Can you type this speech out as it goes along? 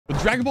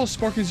With Dragon Ball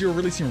Sparking Zero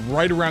releasing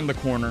right around the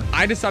corner,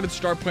 I decided to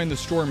start playing the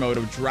story mode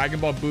of Dragon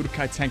Ball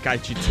Budokai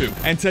Tenkaichi 2.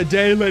 And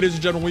today, ladies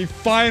and gentlemen, we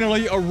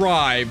finally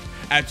arrived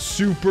at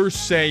Super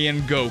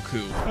Saiyan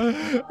Goku.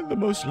 The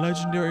most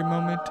legendary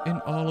moment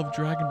in all of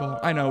Dragon Ball.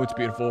 I know, it's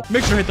beautiful.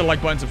 Make sure to hit the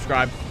like button,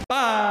 subscribe.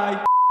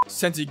 Bye!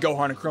 Sensei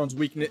Gohan and Krone's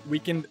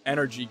weakened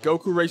energy,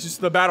 Goku races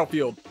to the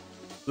battlefield.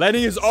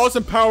 Letting his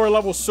awesome power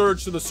level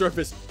surge to the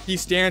surface, he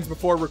stands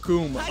before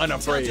Recoome,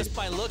 unafraid. Just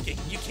by looking,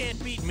 you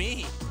can't beat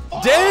me.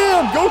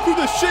 Damn, Goku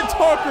the shit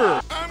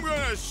talker! I'm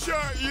gonna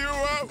shut you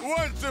up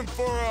once and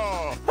for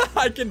all!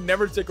 I can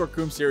never take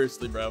Recoome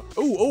seriously, bro.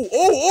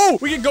 Oh!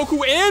 We get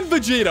Goku and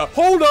Vegeta!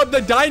 Hold up,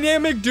 the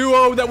dynamic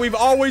duo that we've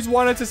always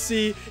wanted to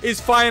see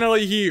is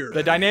finally here.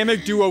 The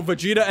dynamic duo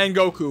Vegeta and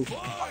Goku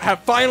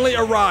have finally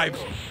arrived.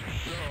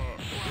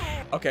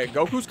 Okay,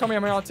 Goku's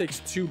Kamehameha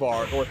takes 2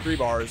 bars, or 3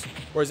 bars,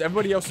 whereas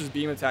everybody else's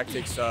beam attack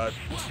takes 2.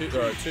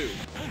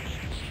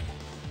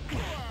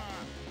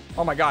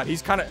 Oh my god,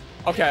 he's kind of...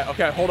 Okay,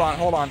 hold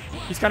on.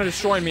 He's kind of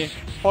destroying me.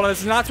 Hold on,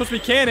 this is not supposed to be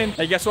canon.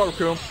 Hey, guess what,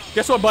 Recoome?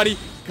 Guess what, buddy?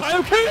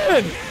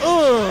 Kaioken!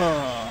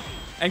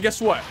 And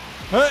guess what?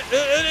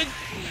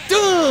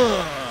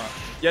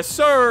 Yes,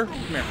 sir. Come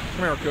here,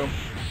 Recoome.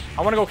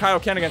 I want to go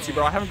Kaioken against you,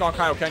 bro. I haven't gone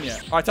Kaioken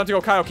yet. All right, time to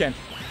go Kaioken.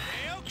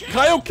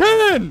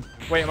 Kaioken!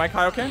 Wait, am I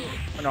Kaioken?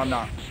 Oh, no, I'm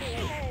not.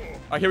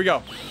 All right, here we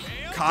go.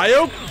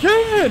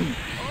 Kaioken!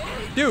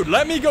 Dude,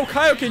 let me go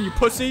Kaioken, you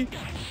pussy.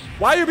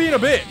 Why are you being a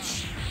bitch?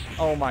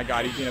 Oh my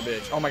god, he's being a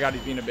bitch. Oh my god,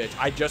 he's being a bitch.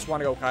 I just want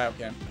to go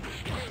Kaioken.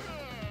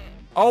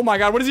 Oh my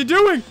god, what is he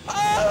doing?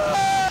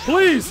 Ah!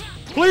 Please,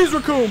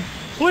 Recoome.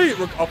 Please.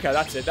 Okay,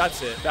 that's it. I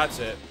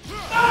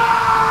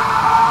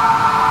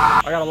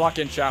gotta lock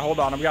in, chat. Hold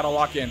on, we gotta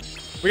lock in.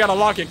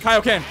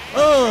 Kaioken.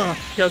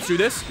 Okay, let's do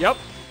this. Yep.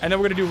 And then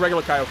we're gonna do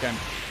regular Kaioken.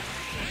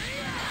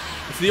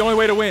 It's the only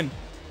way to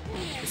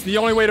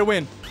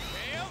win.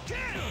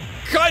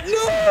 God,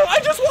 no! I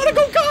just want to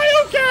go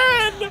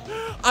Kaioken!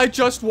 I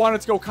just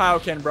wanted to go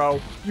Kaioken, bro.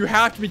 You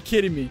have to be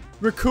kidding me.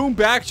 Recoome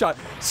backshot.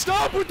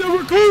 Stop with the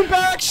Recoome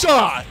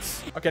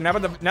backshots! Okay, now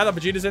that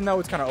Vegeta's in, though,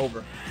 it's kind of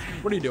over.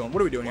 What are you doing? What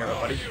are we doing here,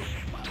 buddy?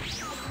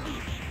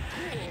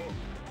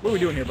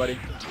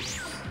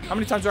 How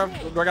many times do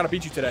I gotta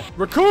beat you today?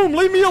 Recoome,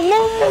 leave me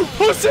alone,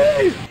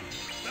 pussy!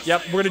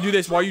 Yep, we're gonna do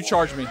this while you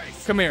charge me.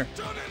 Come here.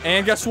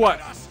 And guess what?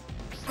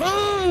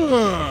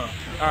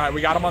 Alright,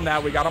 we got him on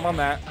that.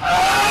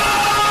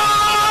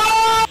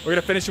 We're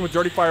gonna finish him with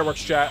dirty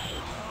fireworks, chat.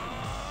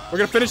 Come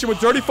here,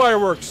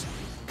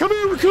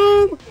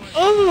 Recoome!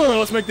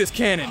 Let's make this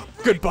canon.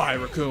 Goodbye,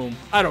 Recoome.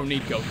 I don't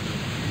need Goku.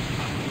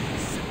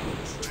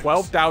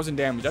 12,000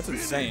 damage. That's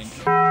insane.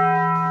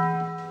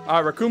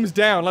 Alright, Rakoome's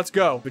down. Let's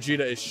go.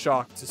 Vegeta is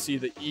shocked to see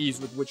the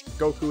ease with which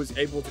Goku is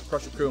able to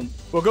crush Recoome.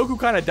 Well, Goku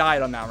kind of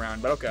died on that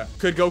round, but okay.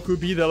 Could Goku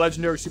be the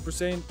legendary Super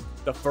Saiyan?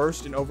 The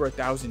first in over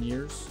 1,000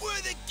 years? We're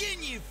the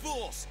Ginyu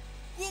Force.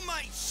 We'll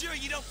make sure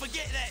you don't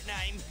forget that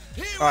name.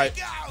 Here we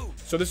go.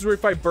 So this is where we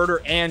fight Birder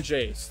and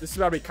Jace. This is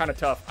about to be kind of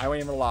tough. I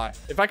won't even lie.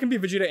 If I can be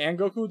Vegeta and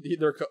Goku,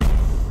 they're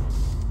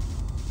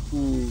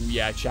ooh,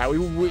 yeah, chat.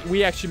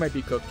 We actually might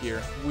be cooked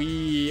here.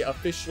 We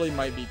officially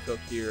might be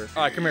cooked here.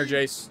 All right, come here,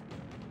 Jace.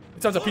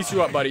 It's time to piece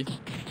you up, buddy.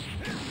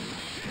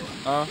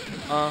 Oh,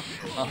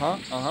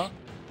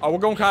 we're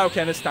going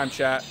Kaioken this time,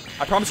 chat.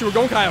 I promise you we're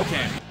going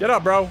Kaioken. Get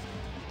up, bro.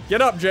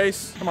 Get up,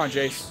 Jace. Come on,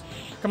 Jace.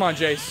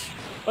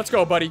 Let's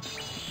go, buddy.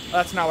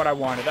 That's not what I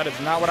wanted. That is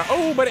not what I...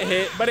 Oh, but it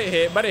hit.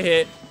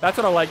 That's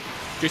what I like.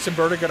 Jason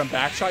Birder gonna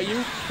backshot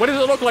you? What does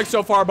it look like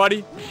so far,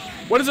 buddy?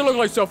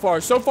 So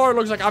far it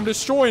looks like I'm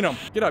destroying him.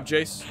 Get up,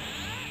 Jace.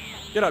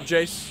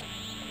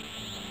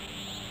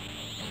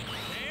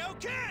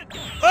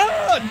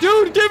 Ah,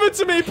 dude, give it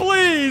to me,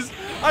 please.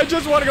 I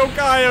just want to go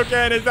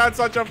Kaioken. Is that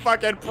such a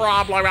fucking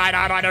problem? I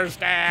don't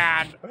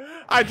understand.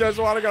 I just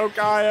want to go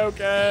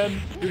Kaioken.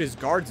 Dude, his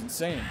guard's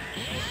insane.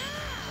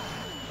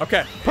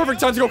 Okay, perfect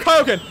time to go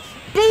Kaioken.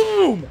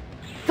 Boom!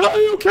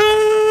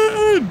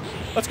 Kaioken!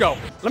 Let's go.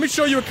 Let me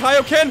show you a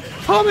Kaioken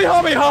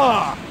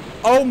Kamehameha!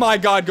 Oh my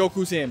god,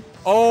 Goku's him.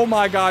 Oh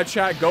my god,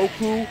 chat.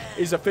 Goku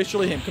is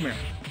officially him. Come here.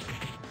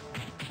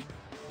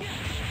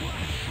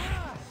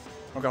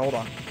 Okay, hold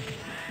on.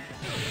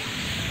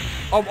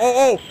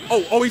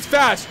 Oh, he's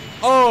fast.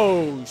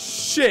 Oh,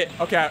 shit.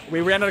 Okay, we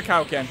ran out of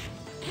Kaioken.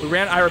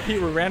 I repeat,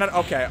 we ran out.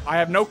 Okay, I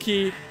have no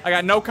ki. I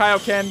got no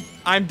Kaioken.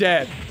 I'm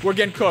dead. We're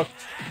getting cooked.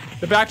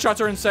 The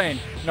backshots are insane.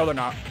 No, they're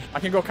not. I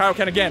can go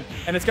Kaioken again,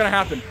 and it's gonna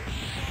happen.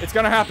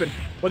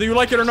 Whether you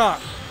like it or not.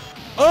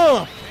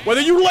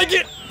 Whether you like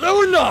it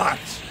or not.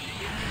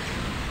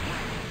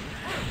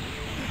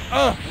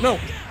 No.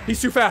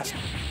 He's too fast.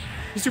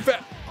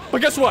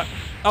 But guess what?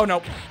 Oh, no.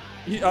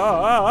 Hey,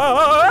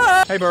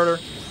 Birder.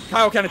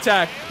 Kaioken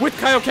attack. With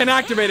Kaioken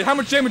activated. How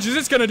much damage is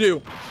this gonna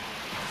do?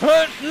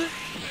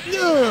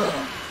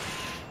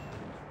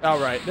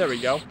 Alright, there we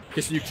go.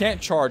 Okay, so you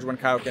can't charge when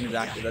Kaioken is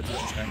active. That's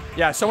interesting.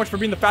 Yeah, so much for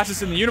being the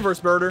fastest in the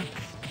universe, Birder.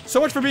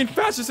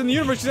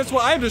 That's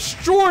why I'm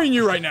destroying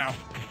you right now.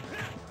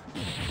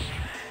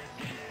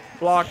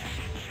 Block.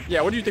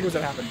 Yeah, what do you think was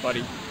gonna happen,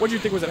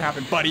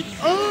 buddy?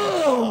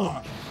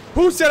 Oh!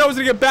 Who said I was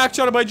gonna get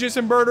backshotted by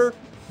Jason Birder?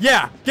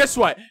 Yeah, guess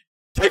what?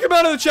 Take him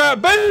out of the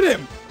chat. Ban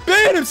him.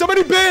 Ban him.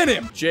 Somebody ban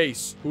him.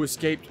 Jace, who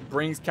escaped,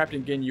 brings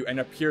Captain Ginyu and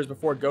appears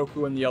before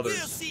Goku and the others.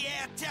 We'll see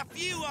how tough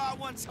you are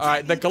once. All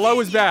right, the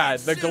glow is bad.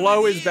 The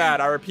glow is bad.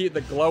 I repeat,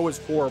 the glow is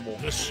horrible.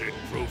 This shit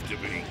proved to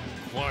be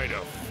quite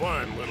a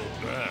fun little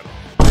battle.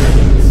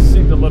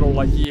 Seemed a little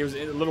like he was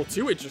a little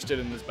too interested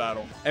in this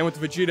battle. And with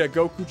Vegeta,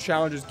 Goku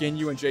challenges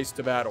Ginyu and Jace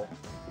to battle.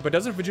 But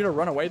doesn't Vegeta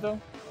run away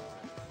though?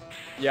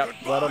 Yep,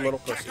 let a little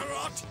pussy.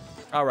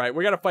 All right,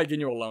 we gotta fight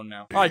Ginyu alone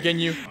now. All right,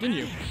 Ginyu.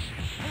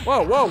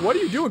 Whoa, whoa, what are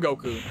you doing,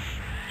 Goku?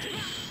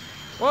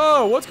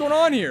 Whoa, what's going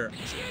on here?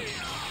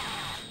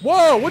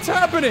 Whoa, what's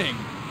happening?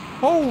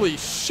 Holy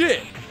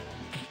shit.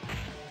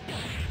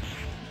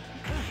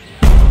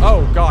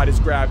 Oh God, his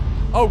grab.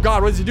 Oh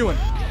God, what is he doing?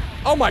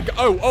 Oh my God,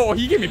 oh,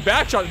 he gave me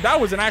back shot. That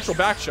was an actual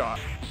back shot.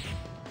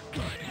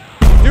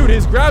 Dude,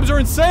 his grabs are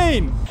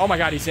insane. Oh my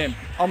God, he's him.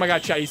 Oh my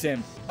God, chat, he's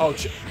him. Oh,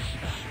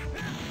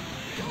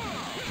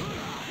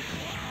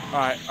 all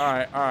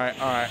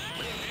right.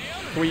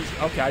 Can we,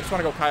 okay, I just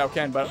want to go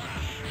Kaioken, but.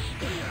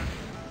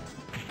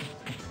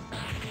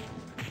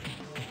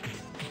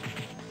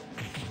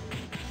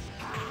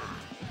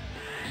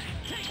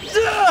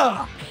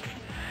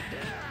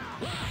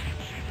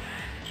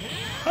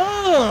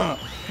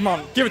 Come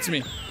on, give it to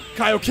me.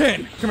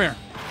 Kaioken, come here.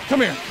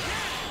 Come here.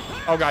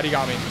 Oh God, he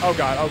got me. Oh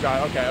God,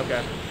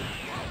 okay.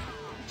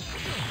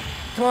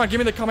 Come on, give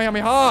me the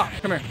Kamehameha.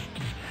 Come here.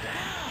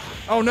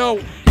 Oh no.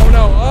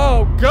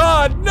 Oh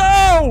God,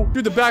 no!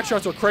 Dude, the back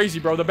shots are crazy,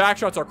 bro. The back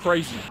shots are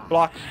crazy.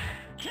 Block.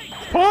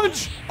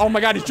 Punch! Oh my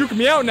God, he's juking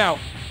me out now.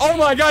 Oh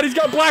my God, he's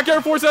got Black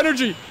Air Force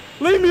energy.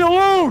 Leave me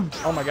alone.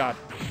 Oh my God.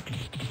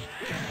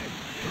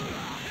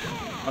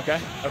 Okay.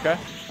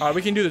 All right,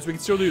 we can do this. We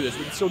can still do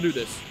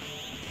this.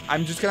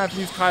 I'm just gonna have to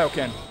use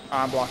Kaioken.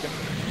 I'm blocking.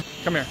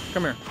 Come here.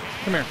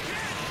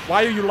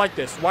 Why are you like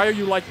this? Why are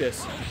you...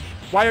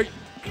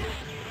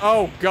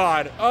 Oh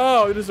God.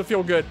 Oh, it doesn't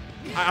feel good.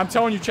 I'm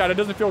telling you, Chad, it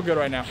doesn't feel good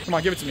right now. Come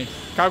on, give it to me.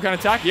 Kaioken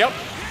attack. Yep.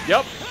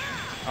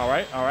 All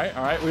right.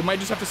 We might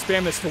just have to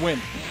spam this to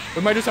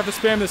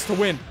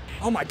win.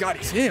 Oh my God,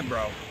 he's him,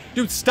 bro.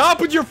 Dude, stop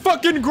with your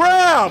fucking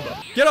grab.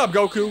 Get up,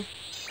 Goku.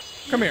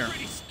 Come here.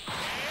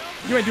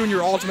 You ain't doing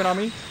your ultimate on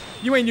me.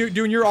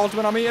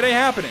 It ain't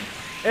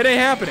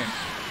happening.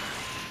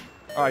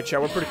 All right,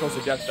 Chad, we're pretty close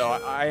to death, though.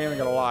 I ain't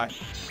gonna lie.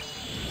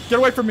 Get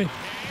away from me.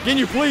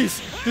 Ginyu,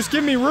 please. Just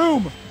give me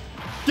room.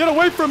 Get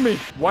away from me.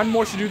 One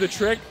more should do the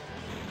trick.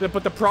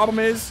 But the problem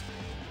is,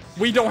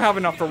 we don't have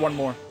enough for one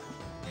more.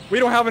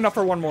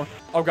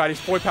 Oh God, he's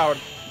fully powered.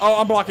 Oh,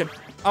 I'm blocking.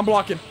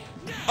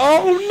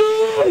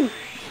 Oh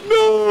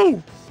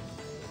no!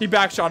 He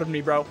backshotted me,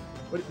 bro.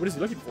 What is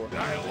he looking for?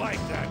 I like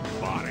that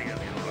body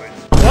of yours.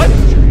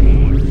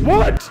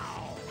 What?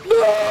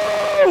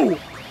 No!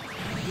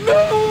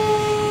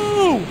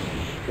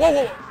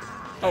 Whoa.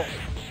 Oh.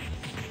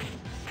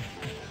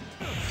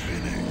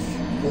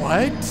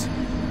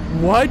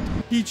 What?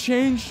 He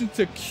changed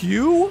into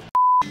Q?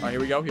 All right,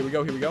 here we go.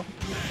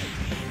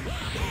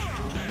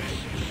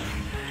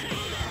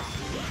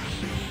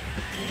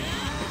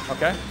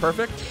 Okay,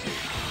 perfect.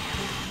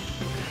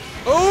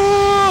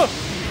 Oh!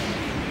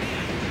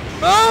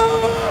 No!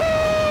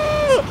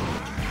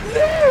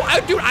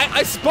 Dude,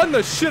 I spun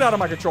the shit out of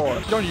my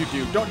controller. Don't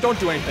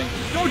do anything.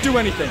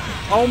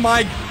 Oh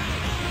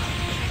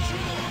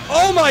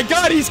my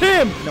God, he's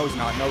him! No, he's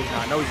not.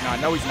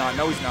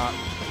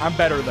 I'm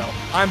better though.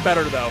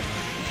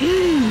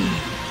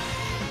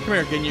 Come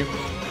here, Ginyu.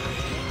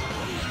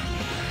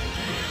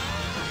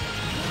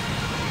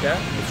 Okay,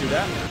 let's do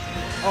that.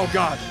 Oh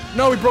God,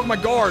 no, he broke my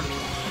guard.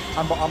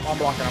 I'm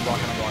blocking.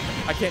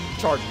 I can't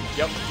charge you.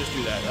 Yep, just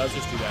do that. Let's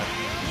just do that.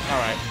 All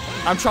right.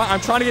 I'm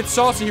trying to get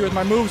saucy here with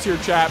my moves here,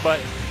 chat, but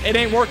it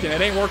ain't working.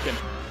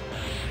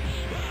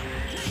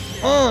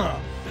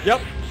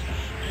 Yep.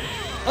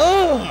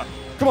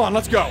 Come on,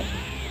 let's go.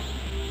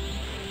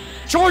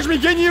 Charge me,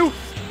 Ginyu.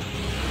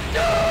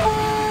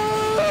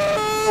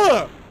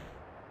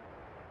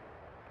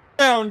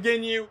 Down,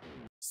 Ginyu.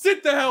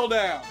 Sit the hell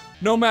down.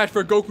 No match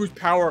for Goku's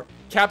power.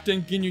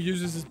 Captain Ginyu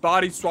uses his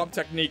body swap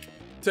technique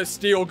to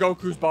steal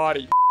Goku's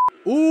body.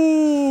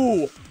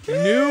 Ooh,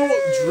 new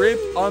drip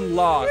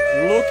unlocked.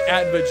 Look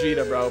at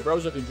Vegeta, bro.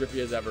 Bro's looking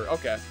drippy as ever.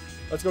 Okay,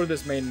 let's go to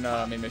this main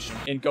mission.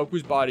 In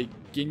Goku's body,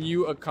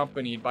 Ginyu,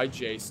 accompanied by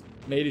Jace,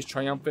 made his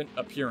triumphant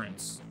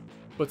appearance.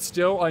 But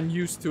still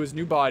unused to his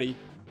new body,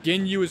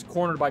 Ginyu is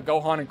cornered by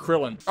Gohan and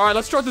Krillin. All right,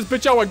 let's start this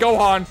bitch out with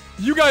Gohan.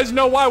 You guys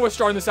know why we're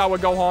starting this out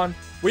with Gohan.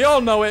 We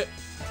all know it.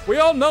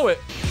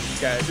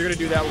 Okay, if you're gonna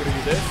do that, we're gonna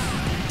do this.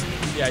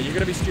 Yeah, you're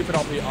gonna be stupid.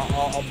 I'll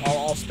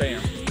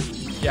spam.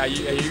 Yeah, you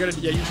should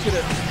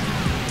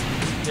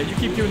have. Yeah, you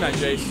keep doing that,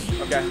 Jace.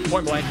 Okay,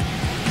 point blank.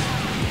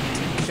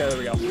 Okay, there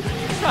we go.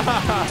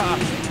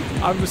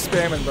 I'm just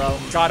spamming, bro.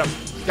 Got him.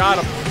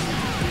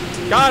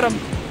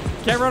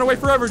 Can't run away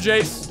forever,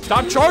 Jace.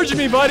 Stop charging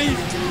me, buddy.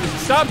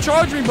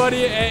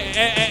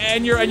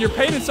 And your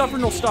pain and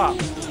suffering will stop.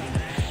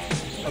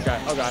 Okay,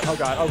 oh god, oh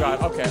god, oh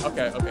god. Okay,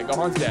 okay, okay.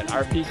 Gohan's dead. I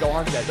repeat,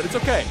 Gohan's dead, but it's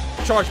okay.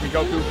 Charge me,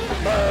 Goku.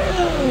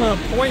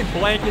 Point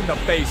blank in the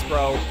face,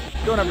 bro.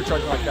 Don't ever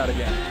charge me like that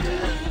again.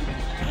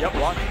 Yep,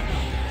 block.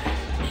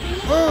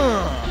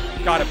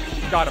 Got him,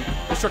 got him.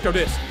 Destructo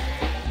Disc.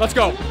 Let's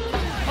go.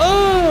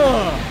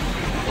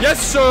 Yes,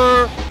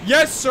 sir.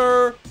 Yes,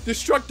 sir.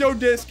 Destructo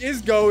Disc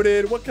is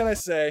goated. What can I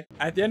say?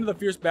 At the end of the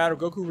fierce battle,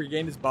 Goku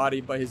regained his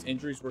body, but his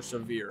injuries were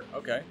severe.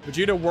 Okay.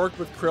 Vegeta worked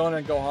with Krillin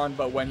and Gohan,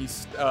 but when he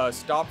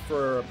stopped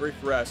for a brief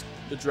rest,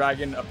 the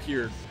dragon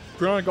appeared.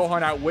 Krillin and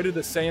Gohan outwitted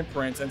the Saiyan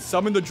Prince and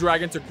summoned the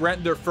dragon to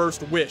grant their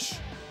first wish.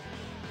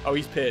 Oh,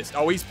 he's pissed.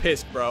 Oh, he's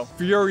pissed, bro.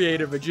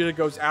 Infuriated, Vegeta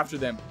goes after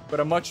them,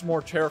 but a much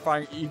more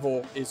terrifying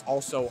evil is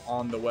also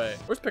on the way.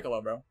 Where's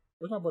Piccolo, bro?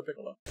 Where's my boy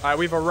Piccolo? All right,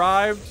 we've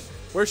arrived.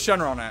 Where's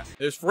Shenron at?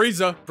 There's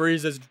Frieza.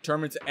 Frieza is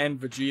determined to end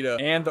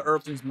Vegeta and the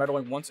Earthlings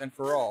meddling once and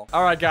for all.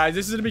 All right, guys,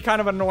 this is gonna be kind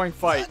of an annoying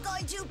fight. You're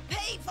going to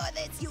pay for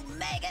this, you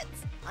maggots.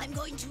 I'm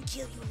going to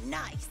kill you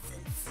nice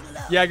and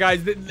slow. Yeah,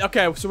 guys.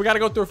 Okay, so we gotta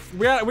go through.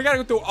 We gotta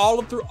go through all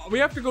of. We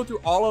have to go through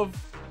all of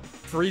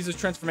Frieza's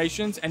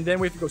transformations, and then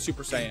we have to go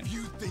Super Saiyan. If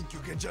you think you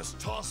can just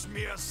toss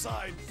me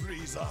aside,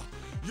 Frieza,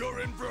 you're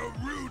in for a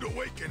rude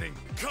awakening.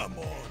 Come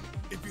on.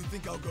 If you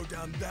think I'll go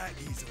down that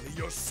easily,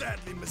 you're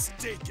sadly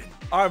mistaken.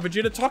 All right,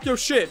 Vegeta, talk your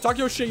shit. Talk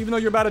your shit, even though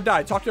you're about to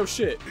die. Talk your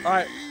shit. All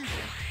right.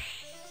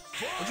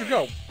 Where'd you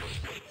go?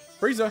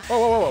 Frieza. Whoa,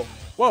 whoa,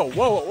 whoa, whoa,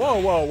 whoa, whoa,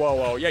 whoa, whoa,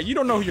 whoa. Yeah, you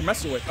don't know who you're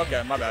messing with.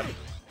 Okay, my bad.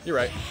 You're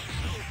right.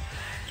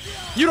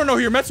 You don't know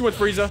who you're messing with,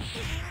 Frieza.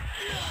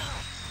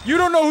 You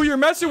don't know who you're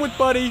messing with,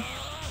 buddy.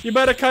 You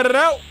better cut it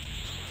out.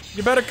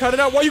 You better cut it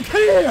out while you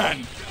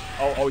can.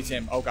 Oh, he's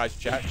him. Oh, guys,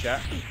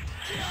 chat.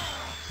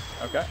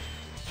 Okay.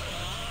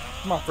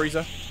 Come on,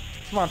 Frieza.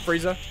 Come on,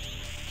 Frieza.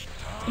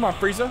 Come on,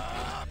 Frieza.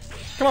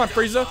 Come on,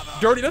 Frieza.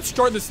 Dirty. Let's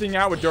start this thing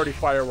out with dirty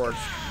fireworks.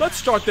 Let's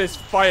start this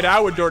fight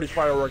out with dirty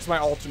fireworks. My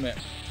ultimate.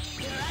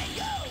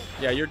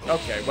 Yeah, you're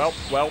okay. Well.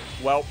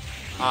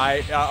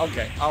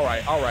 Okay. All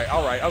right.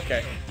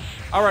 Okay.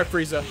 All right,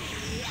 Frieza.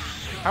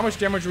 How much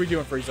damage are we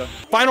doing, Frieza?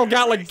 Final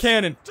Gatling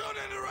cannon. Don't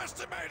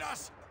underestimate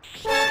us.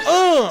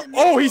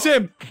 Oh, he's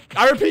him.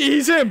 I repeat,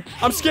 he's him.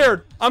 I'm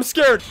scared.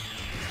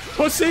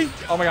 Pussy.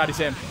 Oh my God, he's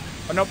him.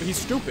 Oh no, but he's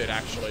stupid,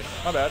 actually.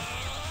 My bad.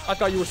 I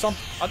thought you were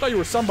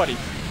somebody.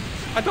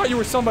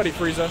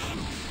 Frieza.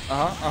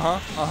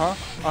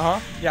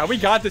 Yeah, we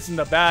got this in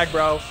the bag,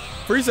 bro.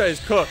 Frieza is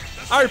cooked.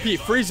 I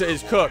repeat, Frieza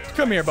is cooked.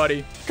 Come here,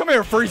 buddy. Come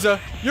here, Frieza.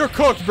 You're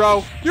cooked,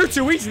 bro. You're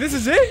too easy. This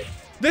is it?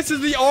 This is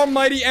the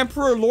almighty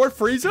Emperor Lord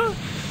Frieza?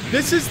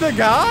 This is the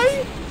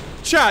guy?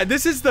 Chat,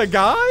 this is the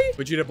guy?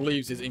 Vegeta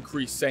believes his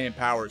increased Saiyan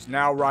powers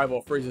now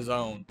rival Frieza's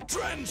own.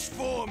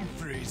 Transform,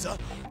 Frieza.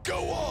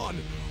 Go on.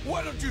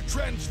 Why don't you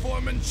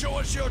transform and show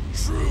us your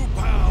true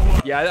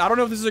power? Yeah, I don't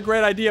know if this is a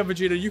great idea,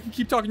 Vegeta. You can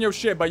keep talking your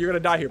shit, but you're gonna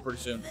die here pretty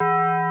soon.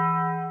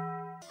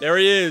 There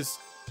he is.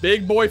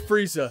 Big boy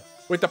Frieza.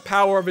 With the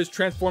power of his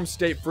transformed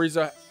state,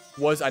 Frieza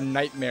was a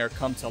nightmare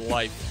come to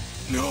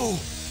life. No.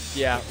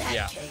 Yeah.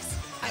 Case,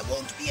 I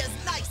won't be as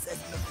nice as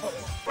before.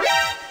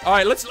 All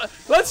right, let's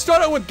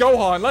start out with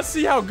Gohan. Let's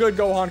see how good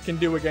Gohan can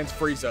do against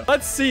Frieza.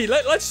 Let's see.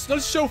 Let's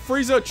show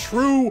Frieza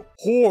true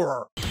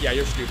horror. Yeah,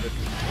 you're stupid.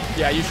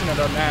 Yeah, you shouldn't have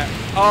done that.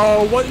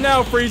 Oh, what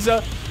now,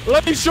 Frieza?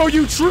 Let me show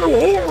you true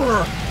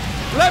horror.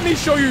 Let me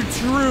show you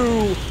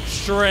true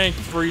strength,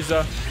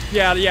 Frieza.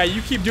 Yeah,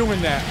 you keep doing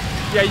that.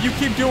 Yeah, you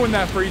keep doing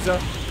that, Frieza.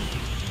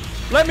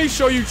 Let me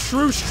show you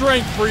true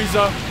strength,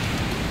 Frieza.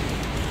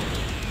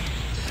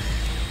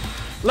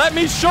 Let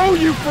me show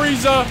you,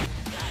 Frieza.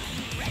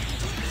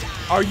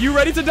 Are you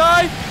ready to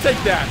die? Take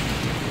that.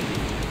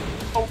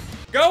 Oh,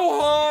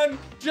 Gohan,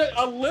 just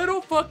a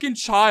little fucking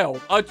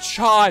child. A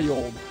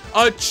child.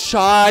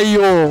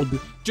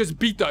 Just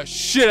beat the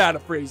shit out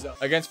of Frieza.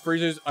 Against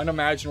Frieza's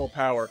unimaginable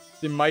power,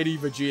 the mighty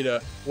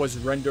Vegeta was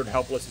rendered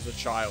helpless as a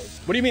child.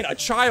 What do you mean? A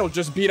child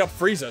just beat up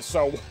Frieza,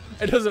 so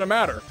it doesn't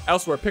matter.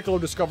 Elsewhere, Piccolo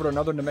discovered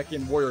another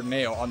Namekian warrior,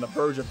 Nail, on the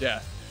verge of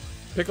death.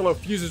 Piccolo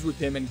fuses with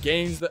him and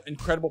gains the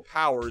incredible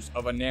powers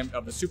of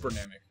a Super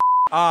Namek.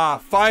 Ah,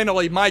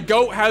 finally, my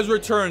goat has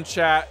returned,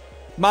 chat.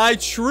 My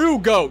true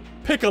goat,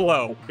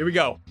 Piccolo. Here we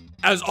go.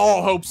 As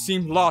all hope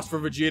seemed lost for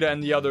Vegeta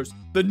and the others,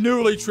 the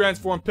newly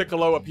transformed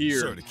Piccolo appeared.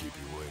 Sorry to keep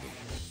you waiting.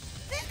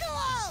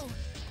 Piccolo!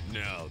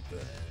 Now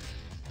then,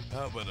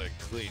 how about I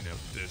clean up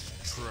this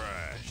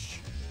trash?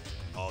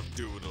 I'll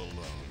do it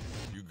alone.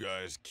 You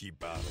guys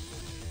keep out of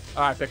it.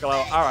 All right,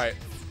 Piccolo. All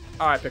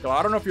right, Piccolo.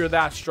 I don't know if you're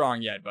that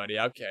strong yet, buddy.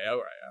 Okay, all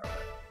right.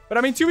 But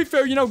I mean, to be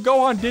fair, you know,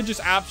 Gohan did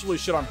just absolutely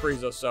shit on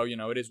Frieza, so, you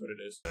know, it is what it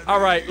is. All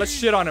right, let's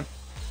shit on him.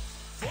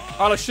 All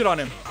right, let's shit on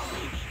him.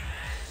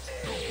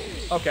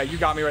 Okay, you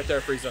got me right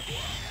there, Frieza.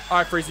 All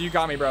right, Frieza, you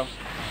got me, bro.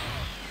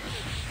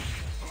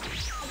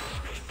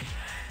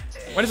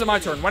 When is it my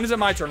turn? When is it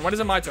my turn? When is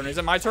it my turn? Is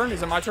it my turn?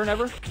 Is it my turn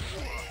ever?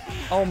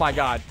 Oh my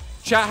God.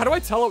 Chat, how do I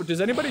teleport?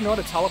 Does anybody know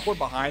how to teleport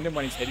behind him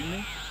when he's hitting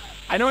me?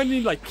 I know I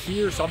need like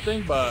key or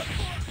something, but...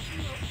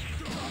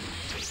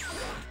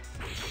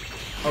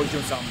 Oh, he's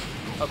doing something.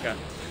 Okay.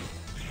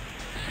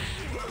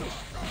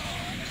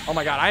 Oh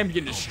my God, I am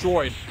getting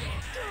destroyed.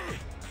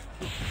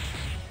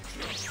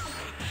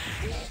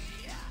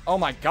 Oh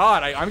my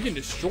god, I'm getting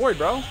destroyed,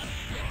 bro.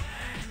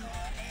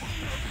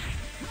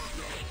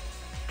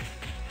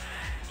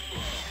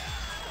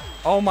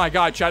 Oh my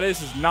god, chat,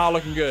 this is not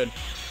looking good.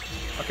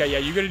 Okay, yeah,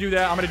 you're gonna do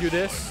that. I'm gonna do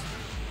this.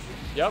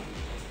 Yep.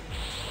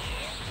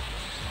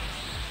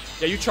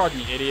 Yeah, you charge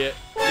me, idiot.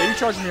 Yeah, you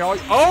charge me all.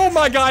 Oh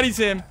my god, he's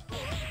him.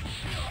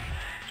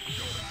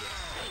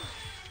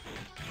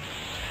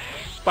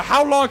 But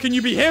how long can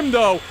you be him,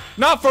 though?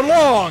 Not for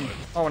long.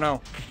 Oh, no.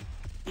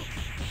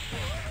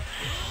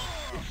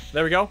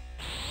 There we go.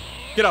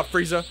 Get up,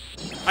 Frieza.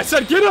 I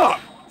said get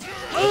up.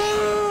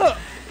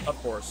 Of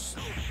course.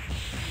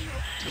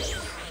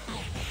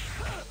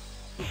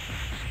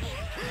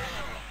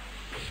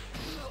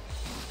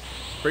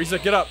 Frieza,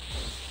 get up.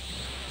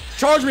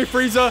 Charge me,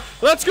 Frieza.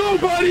 Let's go,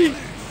 buddy.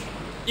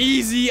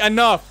 Easy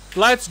enough.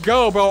 Let's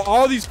go, bro.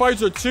 All these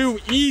fights are too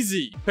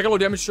easy. Piccolo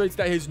demonstrates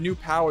that his new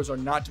powers are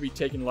not to be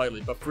taken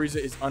lightly, but Frieza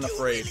is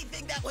unafraid. You really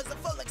think that was the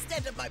full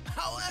extent of my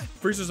power?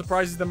 Frieza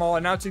surprises them all,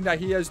 announcing that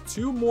he has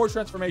 2 more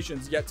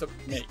transformations yet to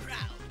make. Be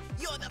proud.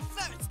 You're the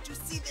first to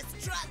see this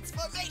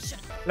transformation.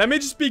 Let me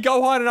just be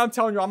Gohan, and I'm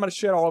telling you, I'm gonna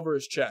shit all over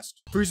his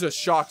chest. Frieza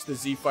shocks the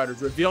Z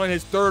Fighters, revealing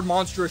his 3rd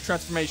monstrous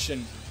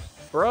transformation.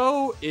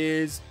 Bro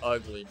is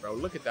ugly, bro.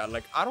 Look at that.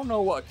 Like, I don't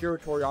know what Akira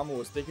Toriyama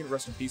was thinking.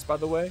 Rest in peace, by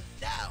the way.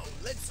 Now,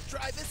 let's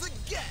try this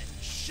again,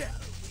 shall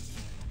we?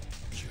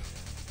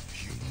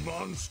 You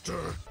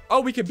monster.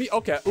 Oh, we could be...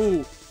 Okay.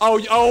 Ooh.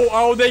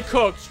 Oh, they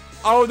cooked.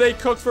 Oh, they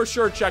cooked for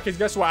sure, chat. Because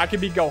guess what? I can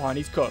be Gohan.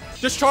 He's cooked.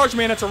 Just charge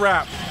me and it's a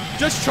wrap.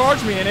 Just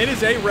charge me and it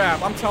is a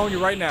wrap. I'm telling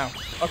you right now.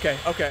 Okay.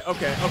 Let's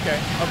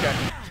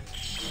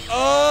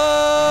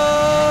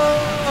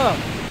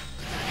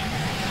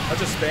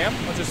just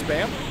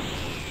spam.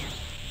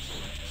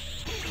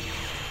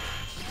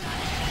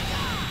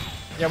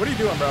 Yeah, what are you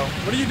doing, bro?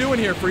 What are you doing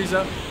here,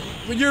 Frieza?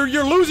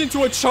 You're losing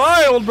to a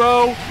child,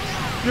 bro.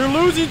 You're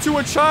losing to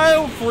a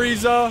child,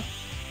 Frieza.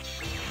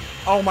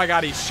 Oh my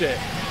god, he's shit.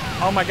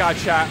 Oh my god,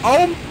 chat.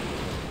 Oh,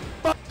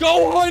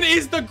 Gohan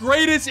is the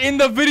greatest in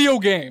the video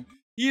game.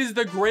 He is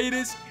the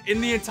greatest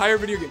in the entire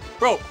video game.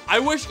 Bro, I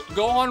wish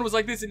Gohan was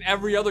like this in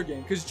every other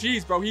game. Because,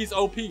 geez, bro, he's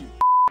OP.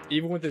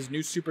 Even with his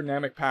new super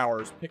Namek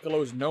powers,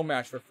 Piccolo is no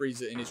match for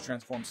Frieza in his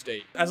transformed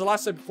state. As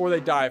Elath said before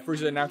they die,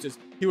 Frieza announces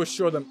he will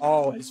show them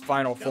all his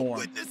final form.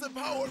 Witness a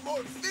power more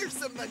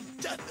fearsome than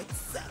death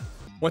itself.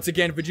 Once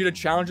again, Vegeta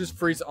challenges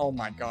Frieza. Oh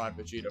my god,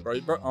 Vegeta, bro.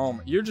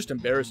 You're just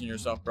embarrassing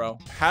yourself, bro.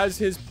 Has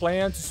his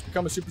plan to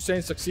become a Super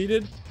Saiyan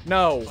succeeded?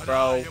 No,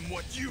 bro. I am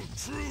what you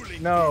truly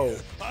no.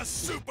 fear, a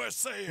Super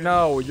Saiyan.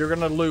 No, you're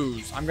gonna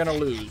lose. I'm gonna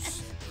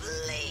lose.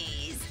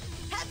 Please,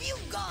 have you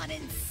gone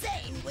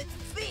insane with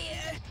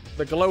fear?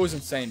 The glow is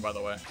insane, by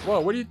the way. Whoa,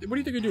 what do you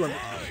think you're doing,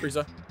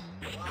 Frieza?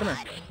 Come here.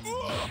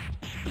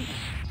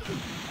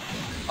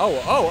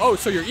 Oh,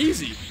 so you're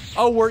easy.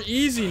 Oh, we're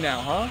easy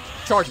now, huh?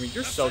 Charge me.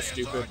 You're so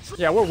stupid.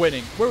 Yeah, we're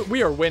winning.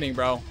 We are winning,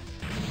 bro.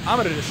 I'm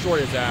gonna destroy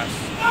his ass.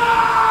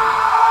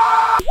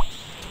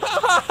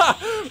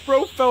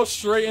 Bro fell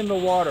straight in the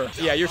water.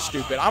 Yeah, you're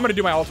stupid. I'm gonna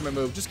do my ultimate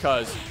move just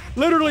cuz.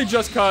 Literally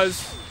just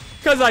cuz.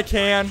 Cuz I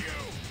can.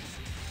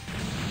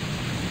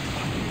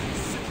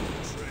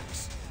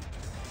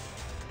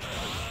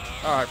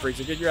 Alright,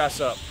 Frieza, get your ass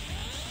up.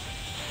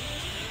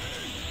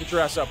 Get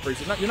your ass up,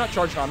 Frieza. You're not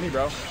charging on me,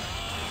 bro.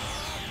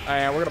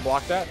 And we're gonna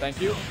block that.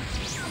 Thank you.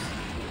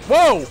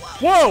 Whoa!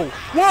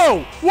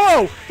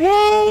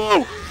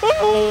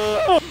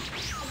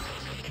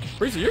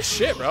 Frieza, you're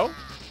shit, bro.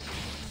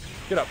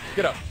 Get up.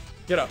 Yeah,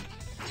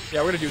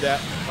 we're gonna do that.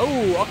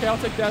 Oh, okay, I'll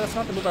take that. That's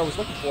not the move I was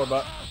looking for,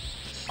 but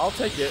I'll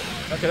take it.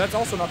 Okay, that's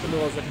also not the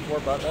move I was looking for,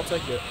 but I'll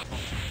take it.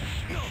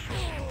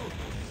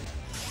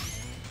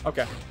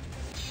 Okay.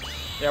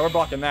 Yeah, we're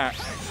blocking that.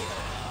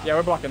 Yeah,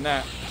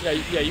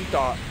 you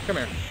thought. Come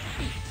here.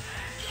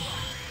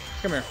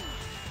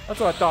 That's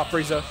what I thought,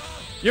 Frieza.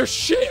 You're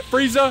shit,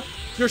 Frieza.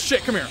 You're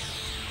shit. Come here.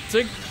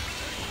 Sig.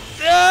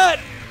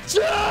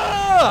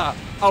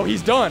 Oh,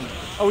 he's done.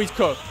 Oh, he's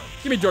cooked.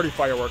 Give me dirty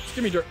fireworks.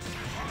 Give me dirt.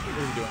 What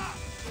are you doing?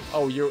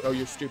 Oh,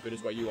 you're stupid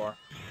is what you are.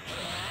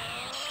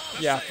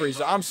 Yeah,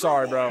 Frieza. I'm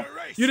sorry, bro.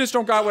 You just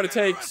don't got what it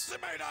takes.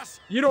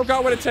 You don't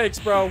got what it takes,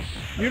 bro.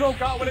 You don't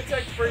got what it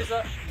takes,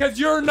 Frieza. Because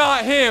you're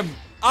not him.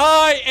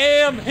 I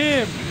am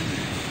him.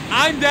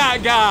 I'm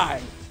that guy.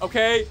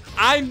 Okay?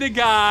 I'm the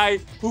guy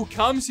who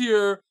comes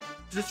here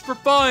just for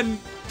fun,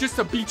 just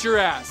to beat your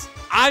ass.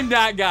 I'm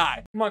that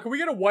guy. Come on, can we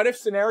get a what if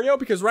scenario?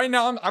 Because right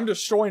now, I'm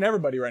destroying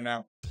everybody right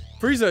now.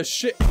 Frieza is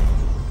shit.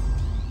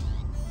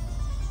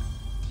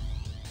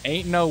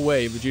 Ain't no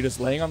way Vegeta's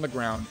laying on the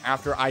ground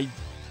after I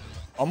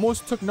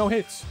almost took no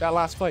hits that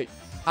last fight.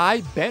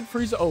 I bent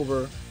Frieza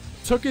over,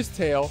 took his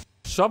tail,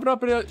 shoved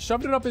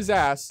it up his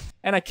ass,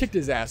 and I kicked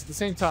his ass at the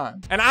same time.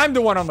 And I'm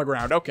the one on the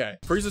ground, okay.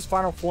 Frieza's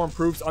final form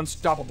proves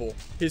unstoppable.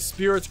 His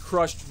spirit's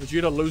crushed,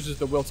 Vegeta loses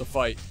the will to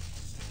fight.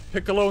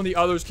 Piccolo and the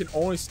others can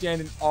only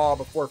stand in awe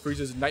before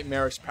Frieza's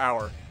nightmarish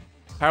power.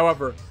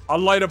 However, a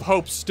light of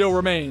hope still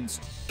remains.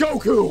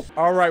 Goku!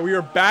 Alright, we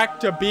are back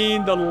to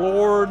being the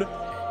Lord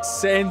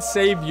and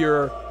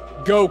Savior,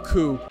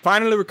 Goku.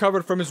 Finally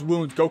recovered from his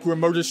wounds, Goku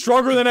emerges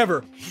stronger than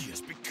ever. He has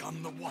become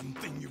become the one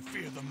thing you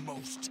fear the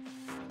most.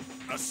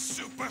 A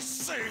Super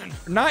Saiyan!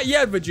 Not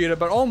yet, Vegeta,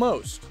 but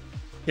almost.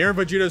 Hearing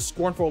Vegeta's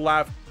scornful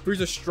laugh,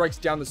 Frieza strikes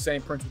down the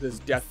same prince with his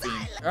death beam.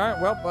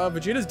 Alright, well,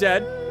 Vegeta's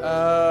dead.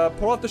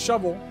 Pull out the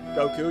shovel,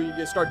 Goku. You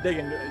can start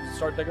digging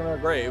a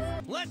grave.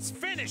 Let's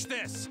finish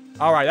this!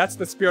 Alright, that's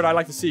the spirit I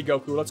like to see,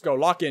 Goku. Let's go.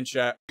 Lock in,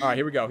 chat. Alright,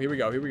 here we go. Here we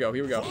go. Here we go.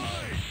 Here we go.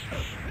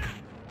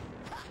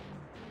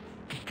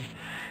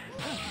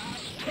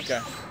 Okay.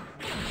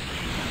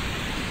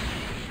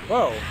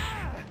 Whoa.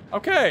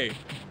 Okay.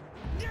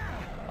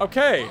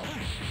 Okay.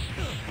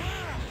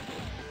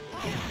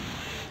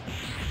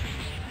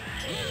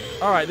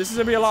 Alright, this is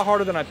gonna be a lot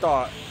harder than I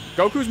thought.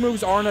 Goku's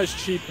moves aren't as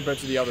cheap compared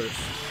to the others.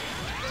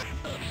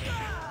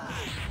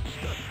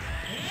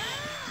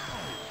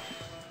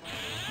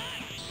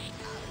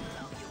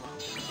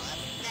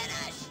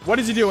 What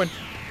is he doing?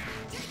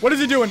 What is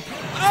he doing?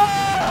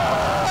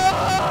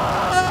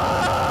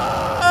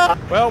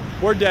 Well,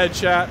 we're dead,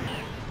 chat.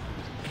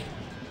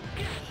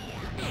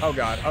 Oh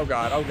god, oh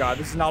god, oh god.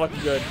 This is not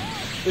looking good.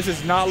 This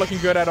is not looking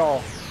good at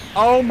all.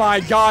 Oh my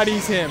god,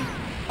 he's him.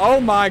 Oh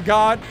my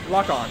god.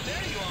 Lock on.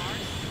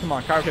 Come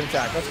on, Kaioken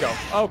attack. Let's go.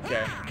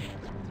 Okay.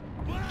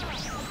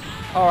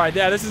 Alright,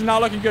 yeah, this is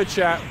not looking good,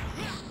 chat.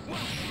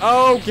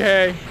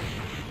 Okay.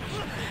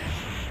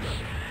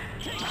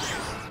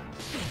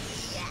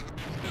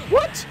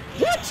 What?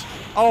 What?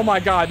 Oh my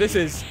god, this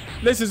is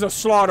a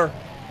slaughter.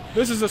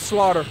 This is a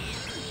slaughter.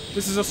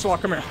 This is a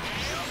slaughter. Come here.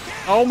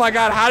 Oh my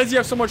god, how does he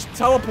have so much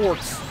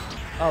teleports?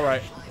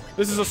 Alright.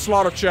 This is a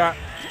slaughter, chat.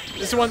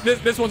 This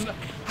one's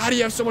how do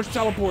you have so much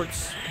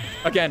teleports?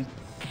 Again.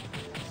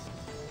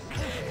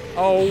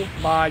 Oh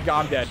my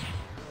god, I'm dead.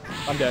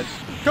 I'm dead.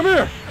 Come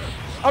here!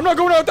 I'm not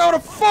going out without a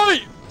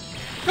fight!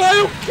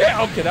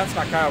 Kaioken! Okay, that's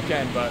not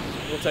Kaioken, but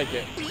we'll take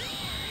it.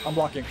 I'm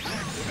blocking.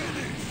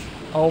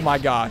 Oh my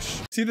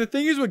gosh. See, the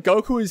thing is with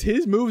Goku is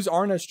his moves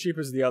aren't as cheap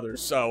as the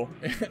others, so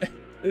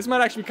this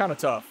might actually be kind of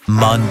tough.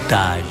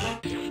 Montage.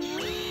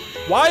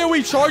 Why are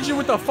we charging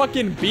with a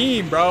fucking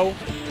beam, bro?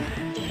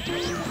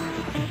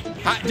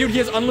 Dude, he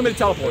has unlimited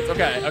teleports.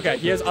 Okay, okay,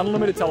 he has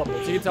unlimited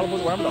teleports. He can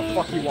teleport wherever the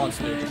fuck he wants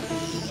to.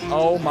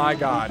 Oh my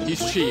god,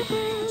 he's cheap.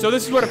 So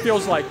this is what it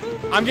feels like.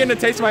 I'm getting a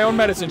taste of my own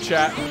medicine,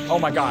 chat. Oh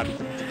my god.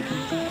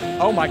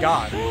 Oh my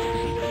god.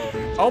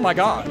 Oh my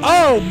god.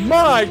 Oh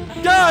my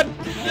god.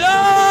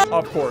 Ah!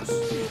 Of course.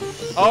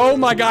 Oh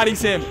my god,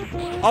 he's him.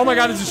 Oh my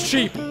god, this is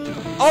cheap.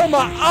 Oh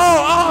my.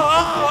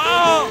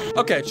 Oh.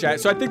 Okay, chat.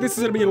 So I think this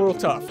is gonna be a little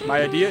tough.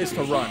 My idea is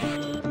to run.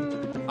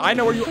 I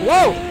know where you.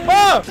 Whoa!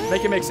 Ah!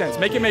 Make it make sense.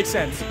 Make it make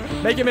sense.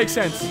 Make it make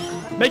sense.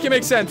 Make it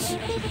make sense.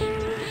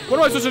 What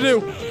am I supposed to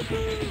do?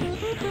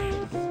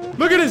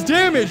 Look at his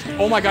damage.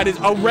 Oh my god,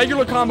 a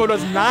regular combo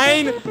does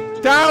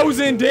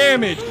 9,000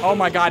 damage. Oh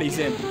my god, he's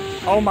him.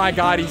 Oh my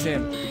god, he's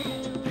him.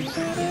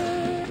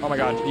 Oh my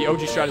god, the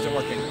OG strat isn't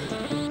working.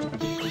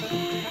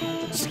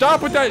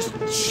 Stop with that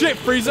shit,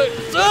 Frieza.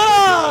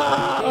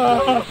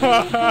 Ah!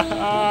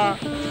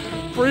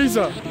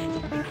 Frieza.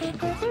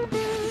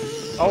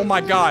 Oh my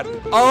god.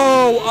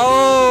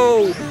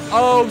 Oh,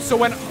 so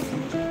when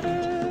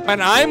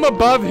I'm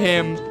above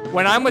him,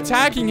 when I'm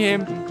attacking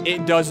him,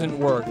 it doesn't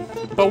work.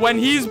 But when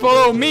he's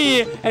below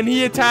me and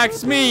he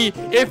attacks me,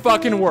 it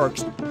fucking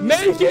works.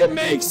 Make it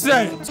make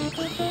sense.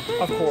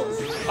 Of course.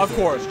 Of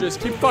course.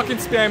 Just keep fucking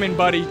spamming,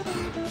 buddy.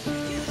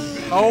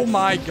 Oh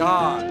my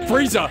god.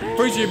 Frieza.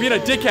 Frieza, you're being a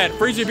dickhead.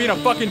 Frieza, you're being a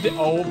fucking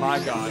oh my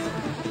god.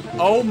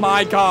 Oh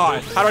my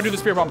god. How do I do the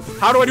spear bomb?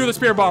 How do I do the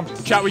spear bomb?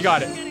 Chat, we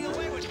got it.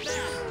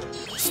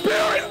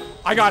 Spirit!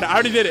 I got it. I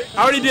already did it.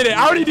 I already did it.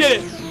 I already did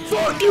it.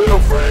 Fuck you,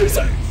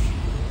 Frieza.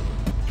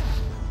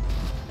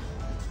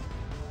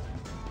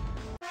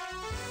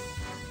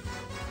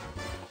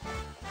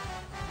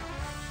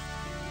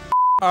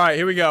 All right,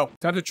 here we go.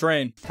 Time to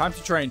train. Time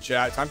to train,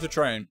 chat. Time to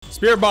train.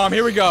 Spear bomb.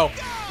 Here we go.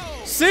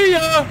 See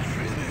ya!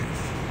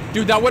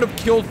 Dude, that would have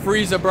killed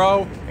Frieza,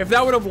 bro. If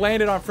that would have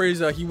landed on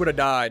Frieza, he would have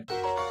died.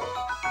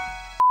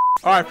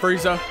 All right,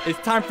 Frieza. It's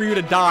time for you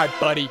to die,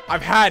 buddy.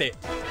 I've had it.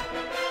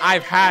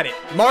 I've had it.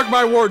 Mark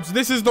my words.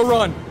 This is the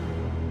run.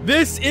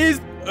 This is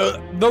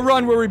the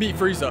run where we beat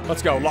Frieza.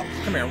 Let's go. Come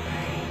here.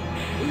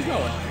 Where are you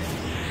going?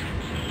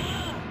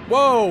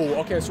 Whoa.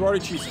 Okay, so we're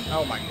already cheesing.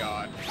 Oh, my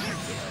God.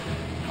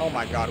 Oh,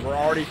 my God. We're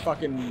already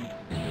fucking...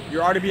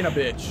 You're already being a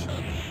bitch.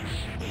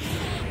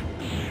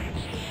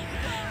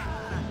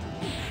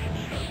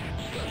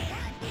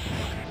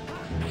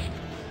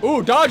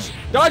 Ooh, dodge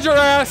your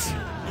ass.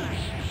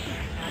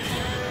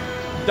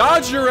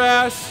 Dodge your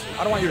ass.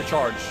 I don't want you to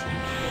charge.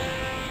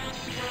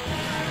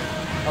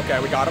 Okay,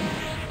 we got him.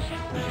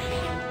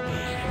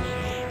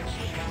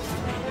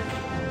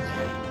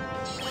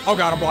 Oh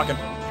god, I'm blocking.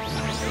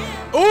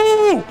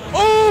 Ooh!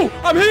 Oh!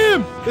 I'm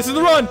him! This is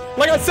the run!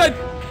 Like I said,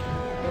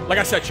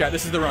 chat,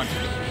 this is the run.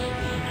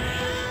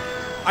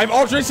 I'm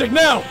alternate stick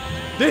now!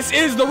 This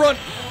is the run!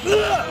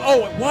 Ugh!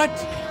 Oh, what?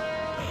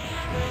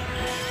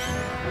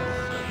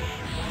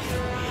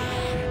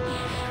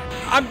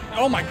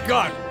 Oh my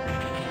god!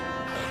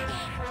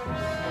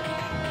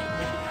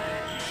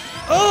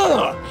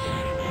 Ugh!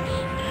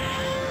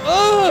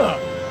 Ugh!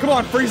 Come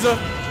on, Frieza.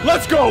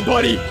 Let's go,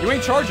 buddy. You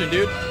ain't charging,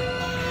 dude.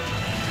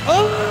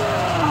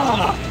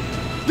 Ah!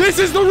 This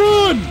is the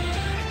run.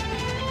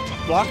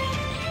 Block.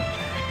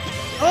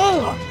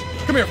 Ah!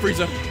 Come here,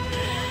 Frieza.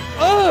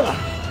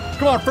 Ah!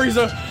 Come on,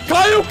 Frieza.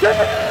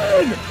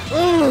 Kaioken!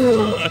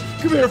 Ah!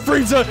 Come here,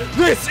 Frieza.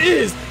 This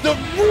is the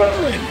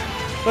run.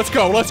 Let's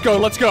go. Let's go.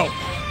 Let's go.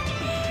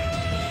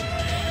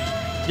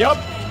 Yup.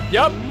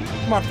 Yup.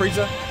 Come on,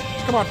 Frieza.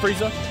 Come on,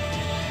 Frieza.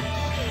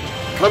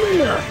 Come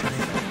here.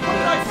 What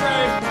did I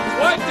say?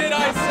 What did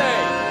I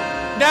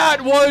say?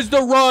 That was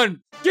the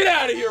run. Get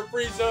out of here,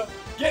 Frieza.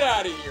 Get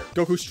out of here.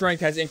 Goku's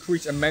strength has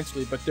increased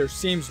immensely, but there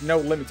seems no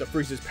limit to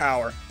Frieza's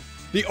power.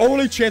 The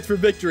only chance for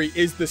victory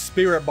is the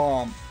Spirit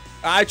Bomb.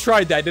 I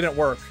tried that. It didn't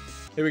work.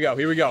 Here we go.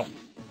 Here we go.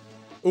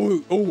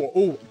 Ooh, ooh,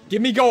 ooh.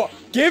 Give me Gohan.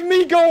 Give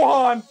me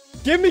Gohan.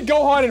 Give me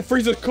Gohan and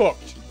Frieza's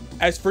cooked.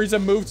 As Frieza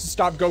moves to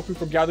stop Goku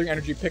from gathering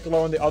energy,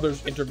 Piccolo and the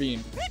others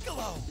intervene.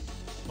 Piccolo!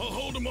 I'll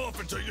hold him off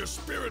until your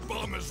Spirit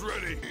Bomb is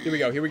ready. Here we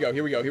go. Here we go.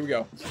 Here we go. Here we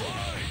go.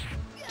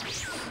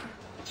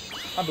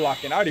 I'm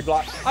blocking. I already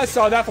blocked. I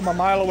saw that from a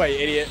mile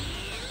away, idiot.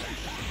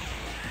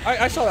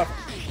 I saw that.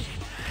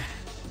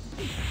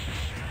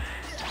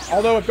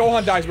 Although if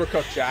Gohan dies, we're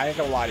cooked, chat. I ain't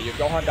gonna lie to you. If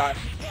Gohan dies.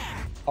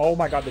 Oh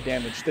my god, the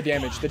damage. The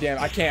damage. The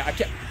damage. I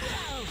can't.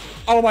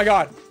 Oh my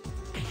god.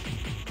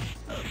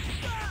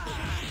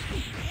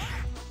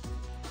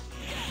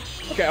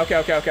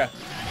 Okay.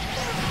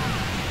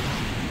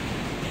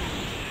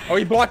 Oh,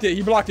 he blocked it.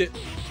 He blocked it.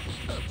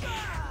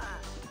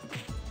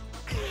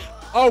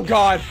 Oh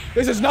god,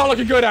 this is not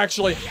looking good,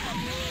 actually.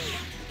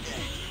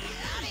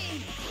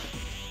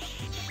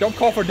 Don't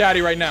call for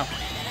daddy right now.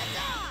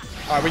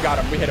 All right, we got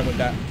him. We hit him with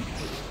that.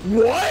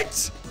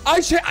 What?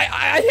 I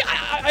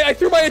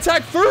threw my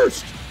attack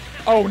first.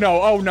 Oh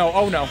no! Oh no!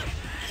 Oh no!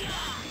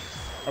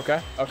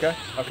 Okay.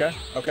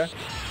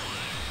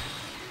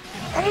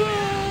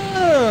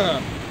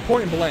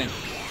 Point and blank.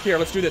 Here,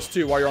 let's do this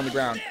too while you're on the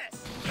ground.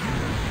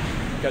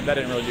 Okay, that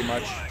didn't really do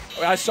much.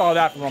 I saw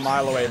that from a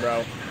mile away,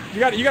 bro. You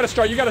gotta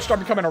start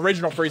becoming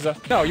original, Frieza.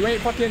 No, you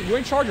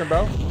ain't charging,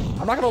 bro.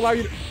 I'm not gonna allow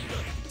you to.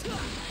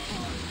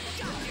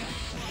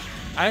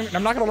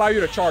 I'm not gonna allow you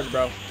to charge,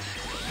 bro.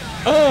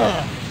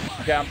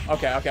 Okay.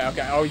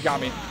 Oh, he got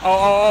me.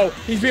 Oh,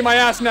 he's beating my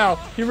ass now.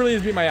 He really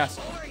is beating my ass.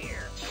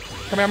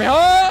 Come at me.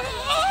 Oh,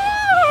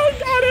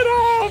 got it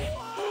off.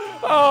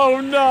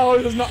 Oh no,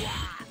 it is not.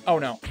 Oh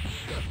no.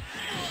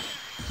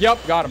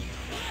 Yep, got him.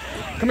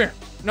 Come here.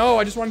 No,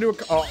 I just want to do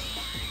a. Oh,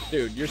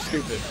 dude, you're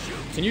stupid.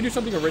 Can you do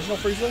something original,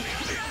 Frieza?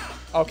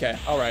 Okay,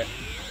 all right.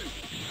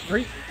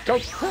 Go,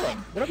 Krillin.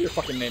 Whatever your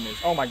fucking name is.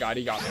 Oh my god,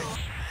 he got me.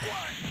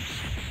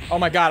 Oh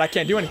my god, I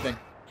can't do anything.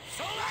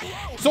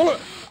 Solar.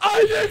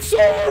 I did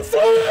solar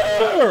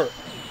flare.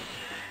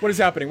 What is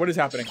happening? What is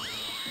happening?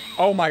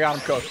 Oh my god,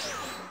 I'm cooked.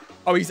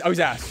 Oh, he's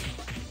ass.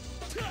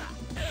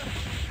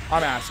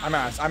 I'm ass.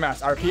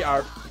 I repeat,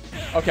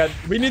 okay,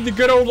 we need the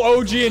good old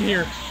OG in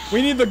here.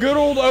 We need the good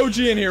old OG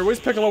in here. Where's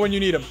Piccolo when you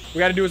need him? We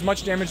got to do as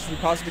much damage as we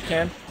possibly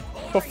can.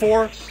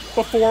 Before.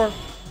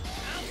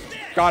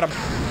 Got him.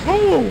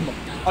 Boom!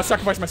 I'll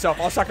sacrifice myself.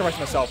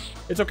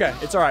 It's okay.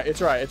 It's all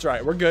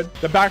right. We're good.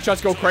 The back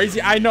shots go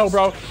crazy. I know,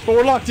 bro. But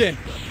we're locked in.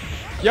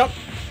 Yep.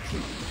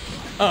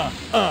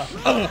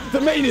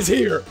 The main is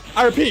here.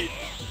 I repeat.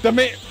 The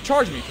main.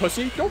 Charge me,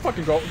 pussy. Don't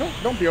fucking go.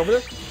 Don't be over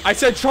there. I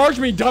said charge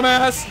me,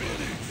 dumbass.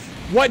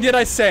 What did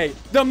I say?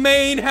 The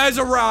main has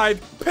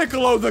arrived.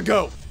 Piccolo the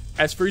GOAT.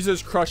 As Frieza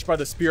is crushed by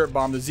the Spirit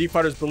Bomb, the Z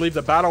Fighters believe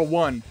the battle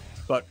won.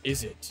 But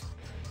is it?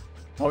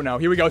 Oh no,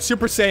 here we go.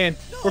 Super Saiyan.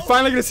 We're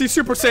finally gonna see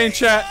Super Saiyan,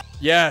 chat.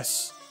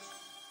 Yes.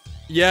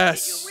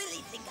 Yes.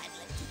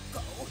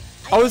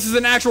 Oh, this is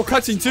an actual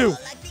cutscene too.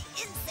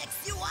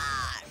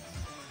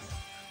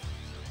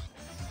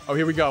 Oh,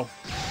 here we go.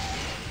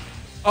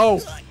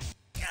 Oh.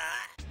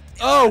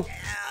 Oh.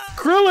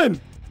 Krillin.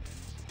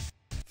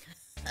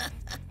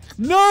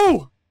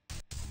 No.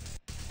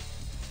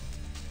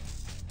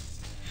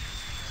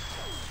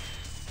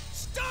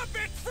 Stop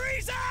it,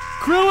 Frieza!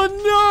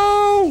 Krillin,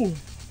 no.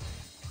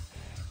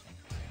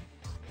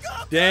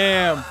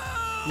 Damn.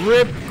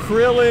 Rip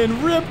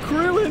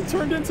Krillin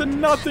turned into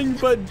nothing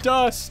but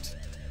dust.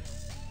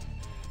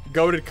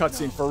 Goated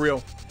cutscene for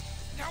real.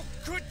 How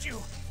could you?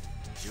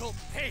 You'll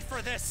pay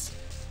for this.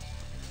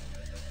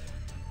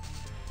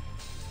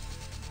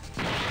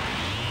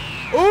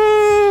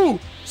 Ooh!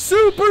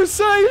 Super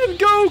Saiyan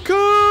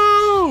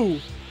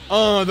Goku!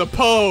 The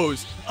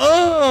pose.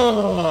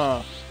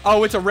 Oh,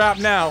 it's a wrap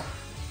now.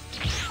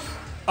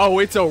 Oh,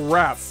 it's a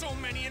wrap. So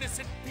many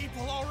innocent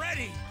people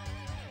already.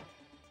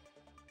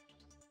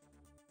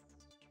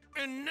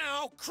 And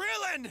now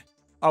Krillin.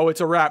 Oh,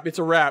 it's a wrap. It's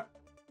a wrap.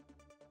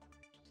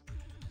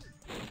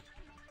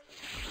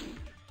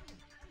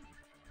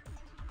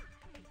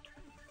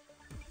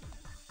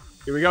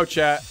 Here we go,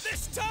 chat.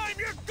 This time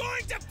you're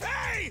going to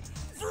pay,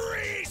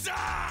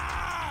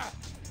 Frieza!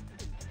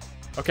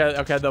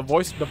 Okay, the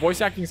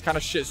voice acting is kind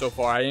of shit so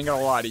far. I ain't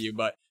gonna lie to you,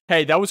 but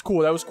hey, that was cool.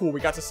 We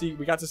got to see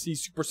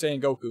Super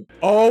Saiyan Goku.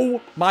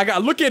 Oh my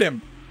god, look at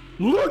him.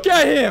 Look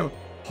at him.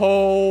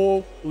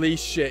 Holy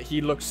shit,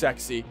 he looks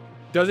sexy.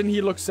 Doesn't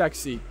he look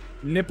sexy?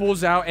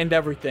 Nipples out and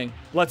everything.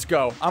 Let's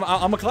go. I'm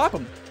gonna clap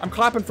him. I'm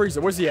clapping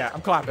Frieza. Where's he at?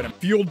 I'm clapping him.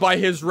 Fueled by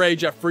his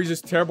rage at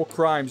Frieza's terrible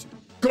crimes,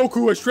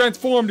 Goku has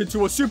transformed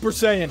into a Super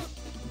Saiyan.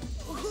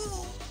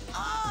 Who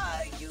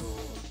are you?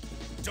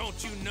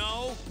 Don't you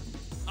know?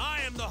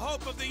 I am the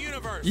hope of the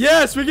universe.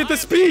 Yes, we get the I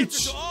am the answer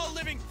speech. to all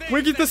living things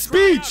We get the that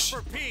cry out speech.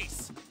 for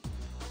peace.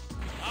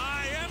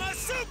 I am a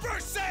Super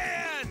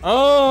Saiyan.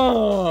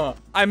 Oh,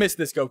 I miss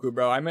this Goku,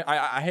 bro.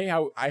 I hate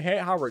how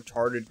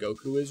retarded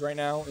Goku is right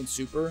now in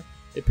Super.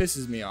 It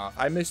pisses me off.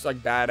 I miss like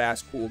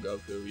badass cool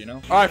Goku, you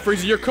know? All right,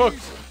 Frieza, you're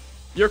cooked.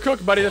 You're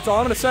cooked, buddy. That's all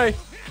I'm gonna say.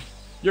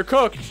 You're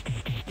cooked.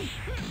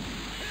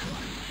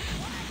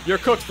 You're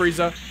cooked,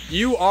 Frieza.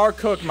 You are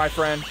cooked, my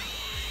friend.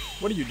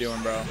 What are you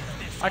doing, bro?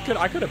 I could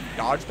have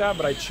dodged that,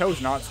 but I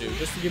chose not to,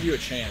 just to give you a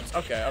chance.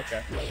 Okay,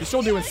 okay. You're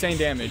still doing insane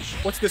damage.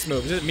 What's this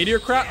move? Is it Meteor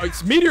Crap? Oh,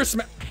 it's Meteor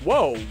Smash.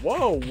 Whoa,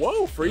 whoa,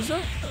 whoa,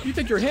 Frieza. You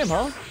think you're him,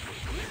 huh?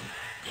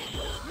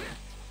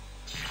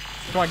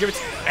 Come on, give it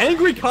to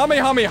Angry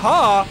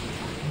Kamehameha.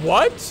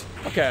 What?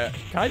 Okay,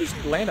 can I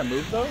just land a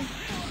move, though?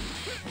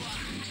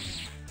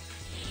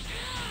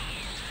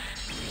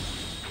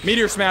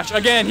 Meteor Smash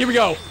again. Here we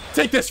go.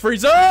 Take this,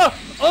 Frieza.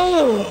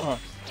 Oh,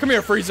 come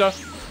here,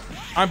 Frieza.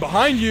 I'm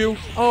behind you.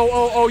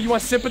 Oh, you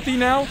want sympathy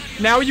now?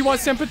 Now you want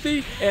sympathy?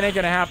 It ain't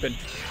gonna happen.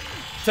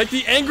 Take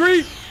the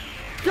angry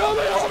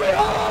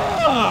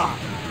Kamehameha!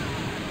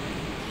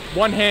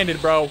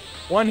 One-handed, bro.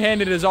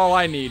 One-handed is all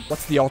I need.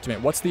 What's the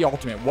ultimate? What's the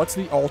ultimate? What's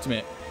the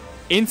ultimate?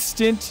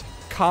 Instant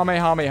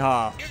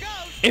Kamehameha.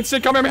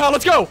 Instant Kamehameha,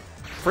 let's go!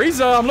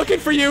 Frieza, I'm looking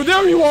for you.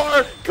 There you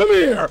are. Come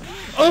here.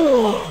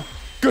 Oh,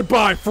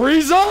 goodbye,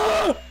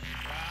 Frieza.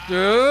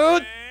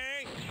 Dude.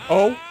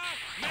 Oh.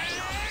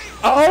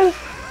 Oh.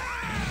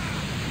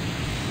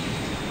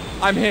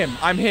 I'm him.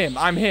 I'm him.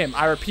 I'm him.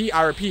 I repeat.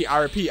 I repeat. I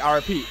repeat. I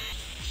repeat.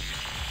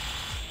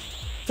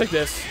 Take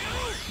this.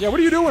 Yeah, what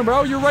are you doing,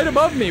 bro? You're right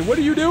above me. What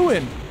are you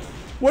doing?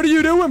 What are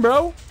you doing,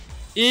 bro?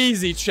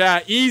 Easy,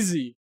 chat.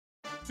 Easy.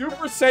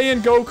 Super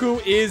Saiyan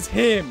Goku is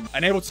him.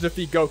 Unable to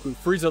defeat Goku,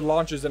 Frieza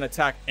launches an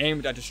attack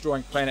aimed at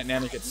destroying planet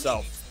Namek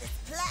itself.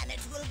 This planet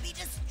will be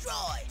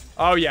destroyed.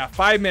 Oh, yeah.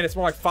 5 minutes.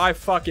 More like 5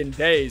 fucking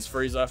days,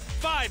 Frieza.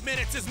 5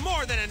 minutes is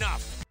more than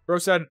enough. Bro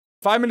said,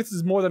 5 minutes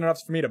is more than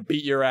enough for me to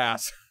beat your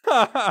ass.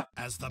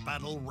 As the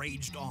battle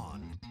raged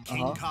on,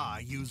 King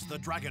Kai used the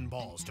Dragon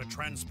Balls to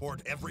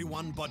transport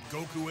everyone but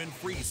Goku and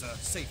Frieza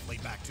safely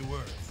back to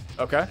Earth.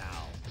 Okay.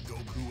 Now,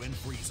 Goku and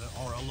Frieza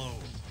are alone,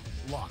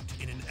 locked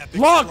in an epic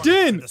Locked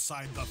struggle in! to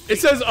decide the It fate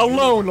says of the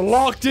alone, universe.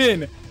 locked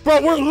in.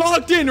 Bro, we're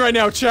locked in right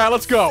now, chat.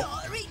 Let's go.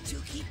 Sorry to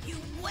keep you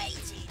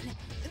waiting.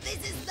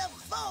 This is the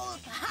full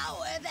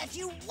power that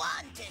you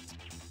wanted.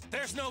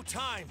 There's no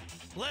time.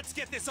 Let's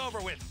get this over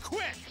with,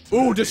 quick!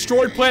 Ooh,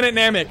 destroyed planet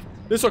Namek.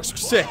 This looks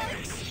sick.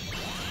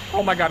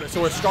 Oh my god,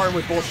 so we're starting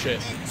with bullshit.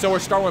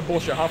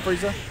 Huh,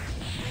 Frieza?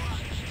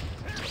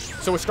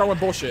 So we're starting with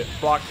bullshit.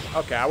 Block.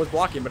 Okay, I was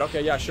blocking, but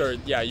okay, yeah, sure.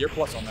 Yeah, you're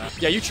plus on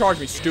that. Yeah, you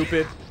charged me,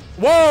 stupid.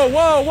 Whoa,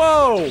 whoa,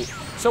 whoa!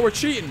 So we're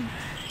cheating.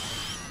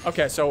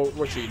 Okay, so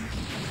we're cheating.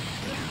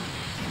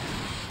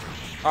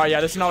 Oh,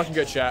 yeah, this is not looking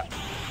good, chat.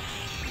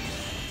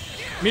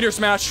 Meteor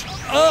Smash.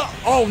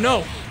 Oh,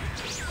 no.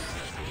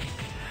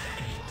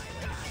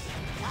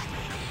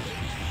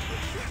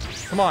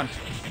 Come on.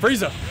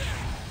 Frieza.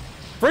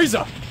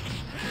 Frieza.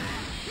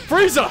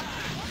 Frieza.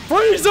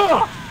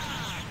 Frieza.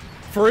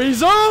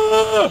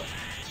 Frieza.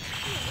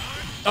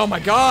 Oh, my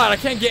God. I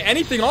can't get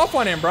anything off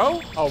on him,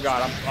 bro. Oh,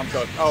 God. I'm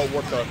cooked. Oh,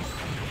 we're cooked.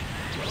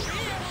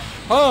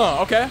 Oh,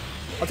 okay.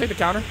 I'll take the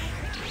counter.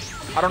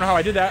 I don't know how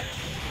I did that.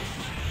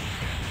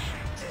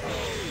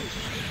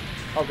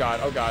 Oh, God.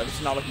 Oh, God. This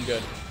is not looking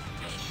good.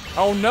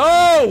 Oh,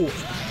 no.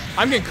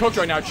 I'm getting cooked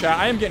right now, chat.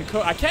 I am getting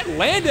cooked. I can't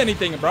land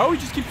anything, bro. He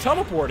just keeps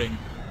teleporting.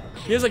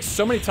 He has, like,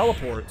 so many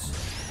teleports.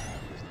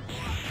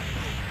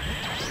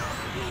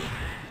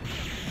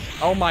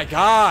 Oh, my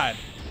God.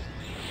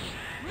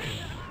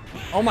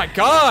 Oh, my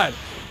God.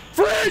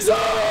 Frieza!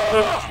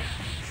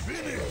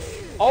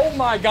 Oh,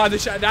 my God.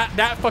 This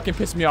that fucking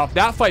pissed me off.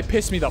 That fight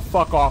pissed me the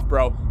fuck off,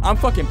 bro. I'm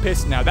fucking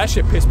pissed now. That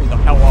shit pissed me the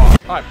hell off.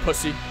 All right,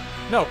 pussy.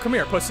 No, come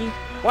here, pussy.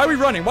 Why are we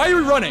running? Why are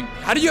we running?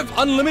 How do you have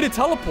unlimited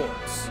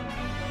teleports?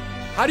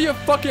 How do you have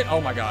fucking... Oh,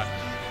 my God.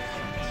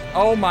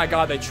 Oh, my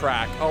God, they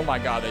track. Oh, my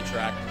God, they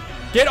track.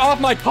 Get off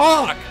my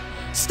cock!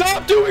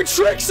 Stop doing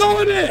tricks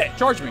on it!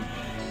 Charge me.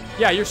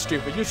 Yeah, you're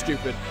stupid. You're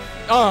stupid.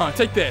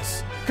 Take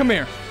this. Come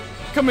here.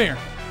 Come here.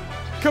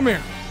 Come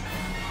here.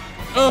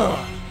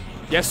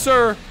 Yes,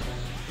 sir.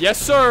 Yes,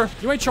 sir.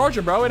 You ain't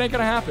charging, bro. It ain't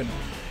gonna happen.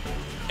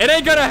 It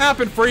ain't gonna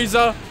happen,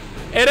 Frieza.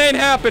 It ain't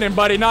happening,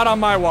 buddy. Not on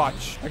my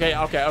watch. Okay,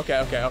 okay, okay,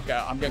 okay,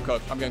 okay. I'm getting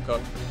cooked. I'm getting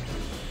cooked.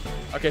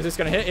 Okay, is this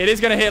gonna hit? It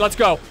is gonna hit. Let's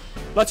go.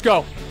 Let's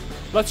go.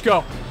 Let's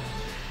go.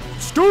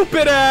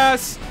 Stupid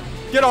ass.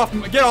 Get off.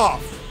 Get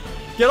off.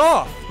 Get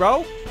off,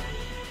 bro.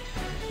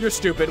 You're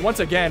stupid.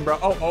 Once again, bro.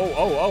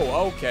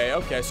 Oh, okay,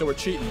 okay. So we're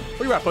cheating.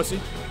 Where you at, pussy?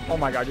 Oh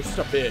my God, you're such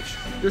a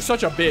bitch. You're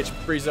such a bitch,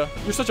 Frieza.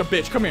 You're such a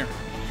bitch. Come here.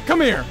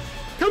 Come here.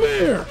 Come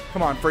here.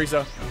 Come on,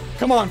 Frieza.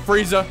 Come on,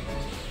 Frieza.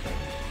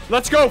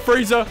 Let's go,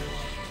 Frieza.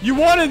 You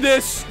wanted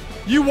this.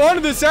 You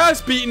wanted this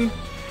ass beaten.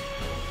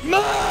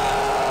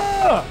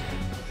 No!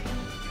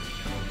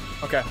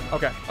 Okay.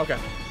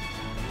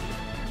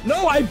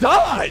 No, I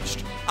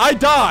dodged. I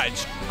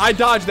dodged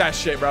that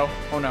shit, bro.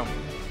 Oh,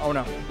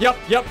 no.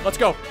 Yep. Let's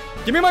go.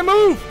 Give me my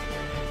move.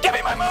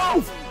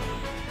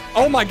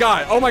 Oh my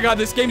god.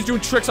 This game's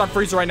doing tricks on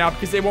Frieza right now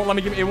because it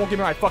won't give me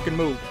my fucking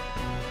move.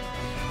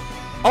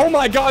 Oh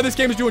my god, this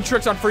game is doing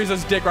tricks on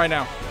Frieza's dick right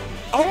now.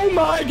 Oh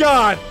my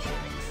god.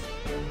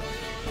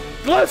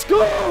 Let's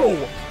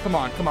go. Come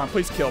on.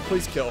 Please kill.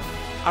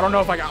 I don't know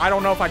if I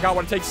got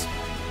what it takes.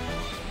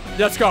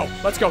 Let's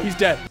go. He's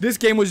dead. This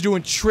game was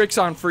doing tricks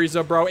on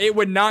Frieza, bro. It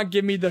would not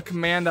give me the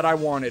command that I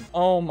wanted.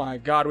 Oh my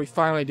god, we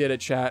finally did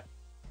it, chat.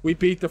 We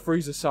beat the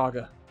Frieza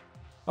saga.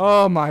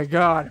 Oh my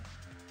god.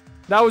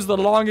 That was the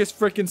longest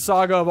freaking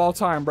saga of all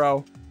time,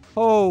 bro.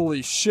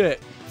 Holy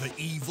shit. The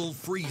evil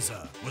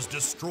Frieza was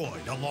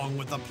destroyed along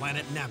with the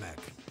planet Namek,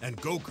 and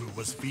Goku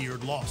was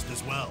feared lost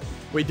as well.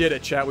 We did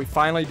it, chat. We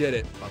finally did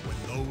it. But when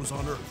those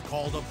on Earth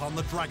called upon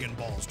the Dragon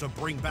Balls to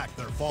bring back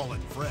their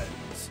fallen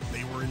friends,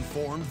 they were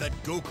informed that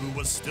Goku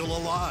was still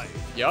alive,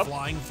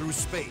 flying through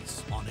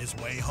space on his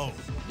way home.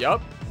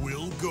 Yep.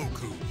 Will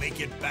Goku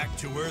make it back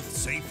to Earth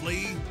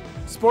safely?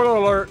 Spoiler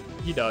alert,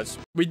 he does.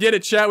 We did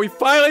it, chat. We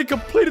finally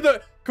completed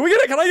the... Can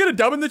I get a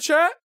dub in the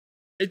chat?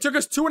 It took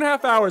us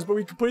 2.5 hours, but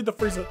we completed the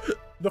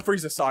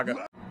Frieza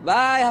saga.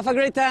 Bye, have a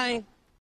great time.